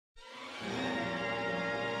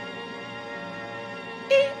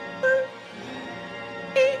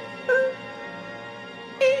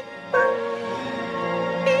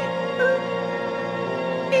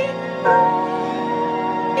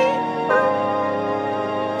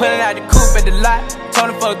Pulling out the coupe at the lot.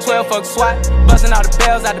 Tony fuck 12, fuck SWAT. Busting all the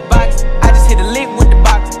bells out the box. I just hit a lick with the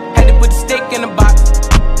box. Had to put the stick in the box.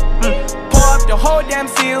 Pour up the whole damn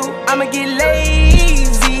seal. I'ma get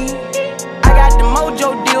lazy. I got the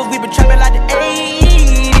mojo deals. We been trapping like the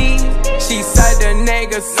 80s. She said the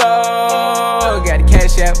nigga so. Got the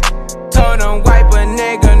cash app. Told him wipe a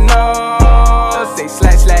nigga no. Say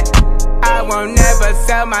slash slash. I won't never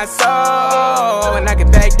sell my soul. And I can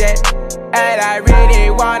back that. And I really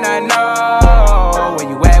wanna know where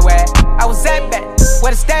you at, where? I was at back,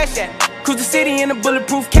 where the stash at? Cruise the city in a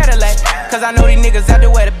bulletproof Cadillac. Cause I know these niggas out there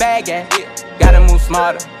where the bag at. Gotta move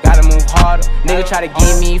smarter, gotta move harder. Nigga try to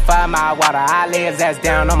give me 5 mile water. I lay his ass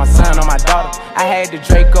down on my son, on my daughter. I had the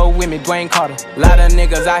Draco with me, Dwayne Carter. Lot of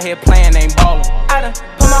niggas out here playing, ain't ballin'. I done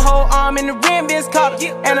put my whole arm in the rim, Vince Carter.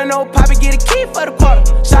 And I know Poppy get a key for the quarter.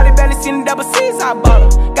 Shawty barely seen the double C's, I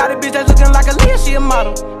bought her. Got a bitch that's looking like a Leah, she a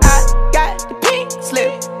model. I got the pink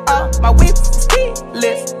slip, my whip is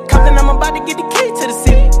keyless. Compton, I'm about to get the key to the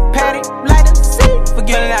city. Patty, light up the seat.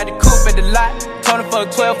 Forgetting out the coupe at the lot. Tony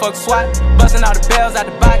fuck 12, fuck SWAT. Busting all the bells out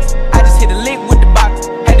the box. I just hit a lick with the box.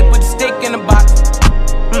 Had to put the stick in the box.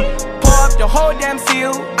 Pour up the whole damn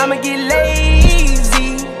seal. I'ma get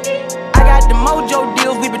lazy. I got the mojo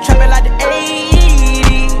deals. We been trapping like the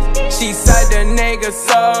 80s. She said the nigga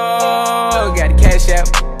so. Got the cash app.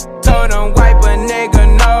 Told him wipe a nigga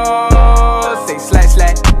no. Say slash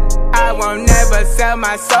slash. I won't never sell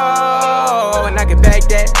my soul. And I can back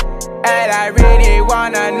that. And I really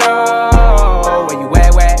wanna know where you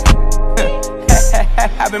at, where?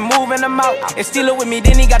 I've been moving them out. And steal it with me,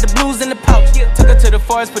 then he got the blues in the pouch. Took her to the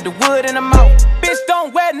forest, put the wood in her mouth. Bitch,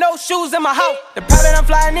 don't wear no shoes in my house. The private I'm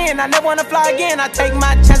flying in, I never wanna fly again. I take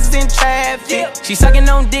my chances in traffic. She sucking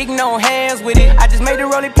on dick, no hands with it. I just made the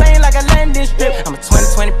rolling plane like a landing strip. I'm a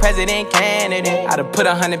 2020 president candidate. I done put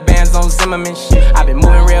 100 bands on Zimmerman shit. I been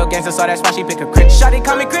moving real gangster, so that's why she pick a crit. Shawty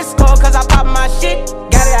call me Chris Cole, cause I pop my shit.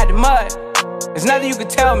 Got it out the mud, there's nothing you can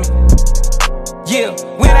tell me. Yeah,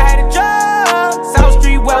 when I had a job, South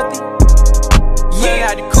Street wealthy. Yeah, I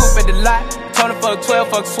had the coupe at the lot. Tony fuck 12,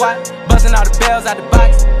 fuck SWAT. Busting all the bells out the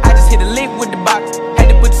box. I just hit a lick with the box. Had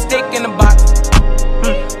to put the stick in the box.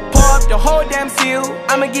 Pour up the whole damn seal.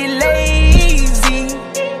 I'ma get lazy.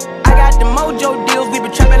 I got the mojo deals. We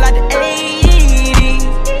been trapping like the 80s.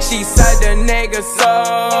 She said the nigga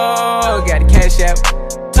so. Got the cash app.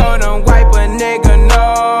 Told him wipe a nigga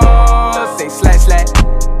no. Say slash slash.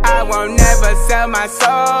 I won't never sell my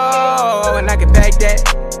soul. And I can back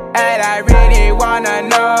that. And I really wanna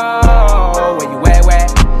know where you at, where?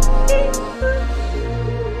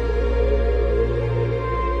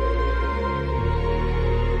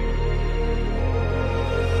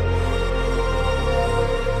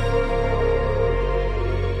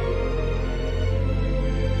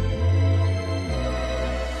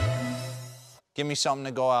 Give me something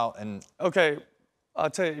to go out and... Okay, I'll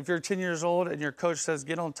tell you, if you're 10 years old and your coach says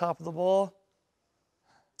get on top of the ball,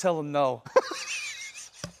 tell him no.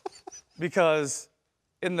 Because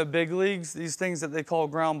in the big leagues, these things that they call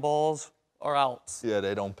ground balls are outs. Yeah,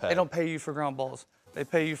 they don't pay. They don't pay you for ground balls. They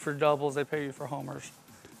pay you for doubles, they pay you for homers,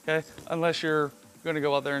 okay? Unless you're gonna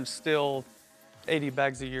go out there and steal 80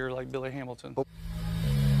 bags a year like Billy Hamilton.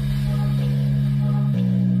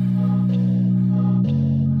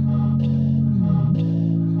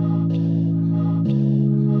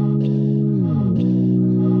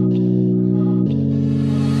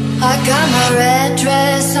 I got my red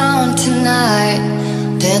dress on tonight,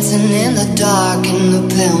 dancing in the dark in the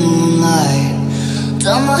pale moonlight.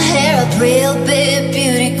 Done my hair up real big,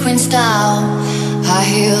 beauty queen style, high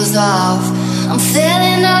heels off, I'm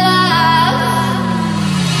feeling alive.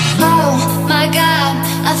 Oh my God,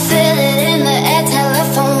 I feel it in the air,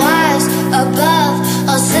 telephone wires above,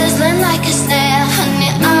 all sizzling like a snare.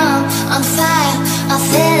 Honey, I'm on fire, I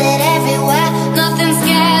feel it everywhere, nothing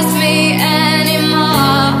scares me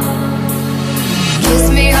anymore. Kiss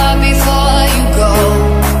me hard before you go.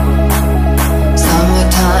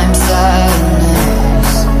 Summertime sadness.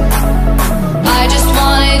 I just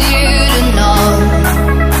wanted you to know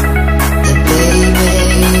that baby,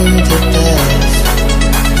 you're the best.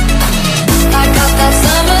 I got that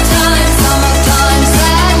summertime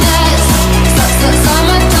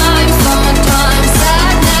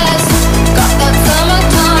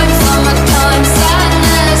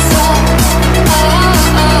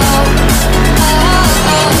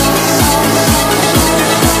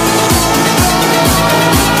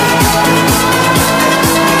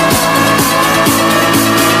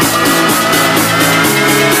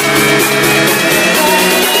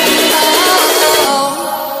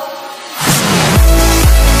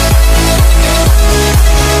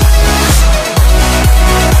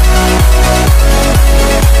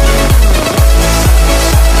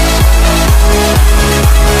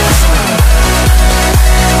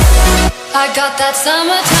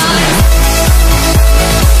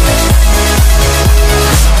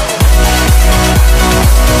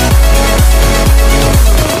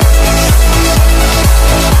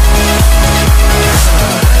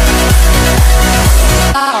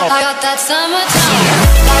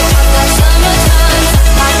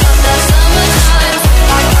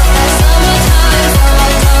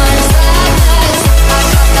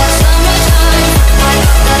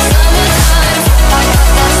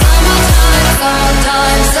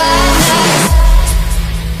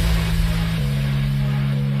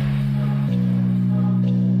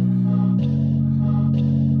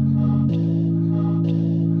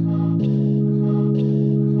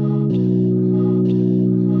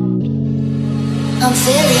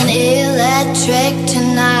electric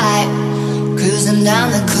tonight. Cruising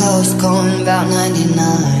down the coast, going about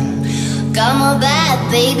 99. Got my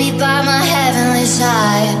bad baby by my heavenly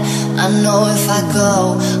side. I know if I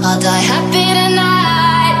go, I'll die happy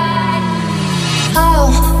tonight. Oh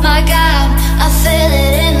my God, I feel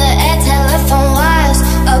it in the air. Telephone wires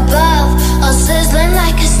above, all sizzling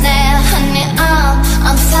like a snare. Honey, I'm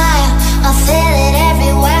on fire, I feel it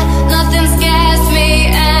everywhere. Nothing scares me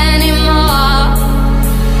anymore.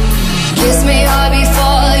 Kiss me hard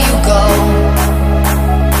before you go.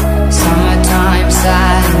 Summertime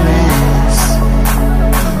sadness.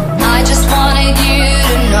 I just wanted you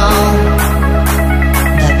to know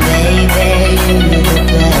that baby, you're the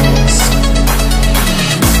best.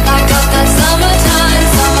 I got that summertime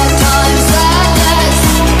sadness.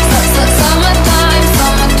 Summertime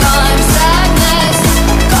sadness.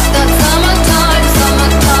 Got that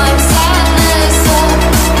summertime sadness. Oh,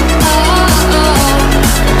 oh, oh, oh.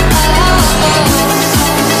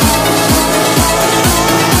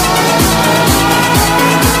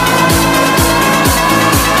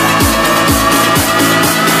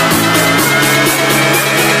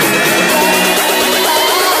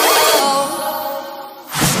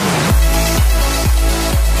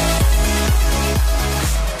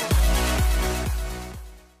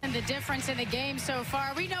 The difference in the game so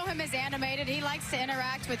far, we know him as animated. He likes to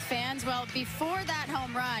interact with fans. Well, before that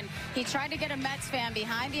home run, he tried to get a Mets fan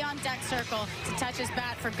behind the on-deck circle to touch his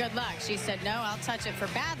bat for good luck. She said, no, I'll touch it for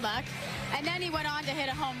bad luck. And then he went on to hit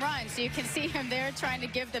a home run. So you can see him there trying to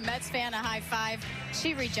give the Mets fan a high five.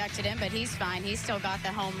 She rejected him, but he's fine. He still got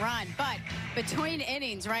the home run. But between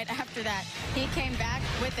innings, right after that, he came back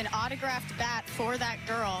with an autographed bat for that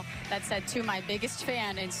girl that said, to my biggest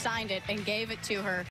fan, and signed it and gave it to her.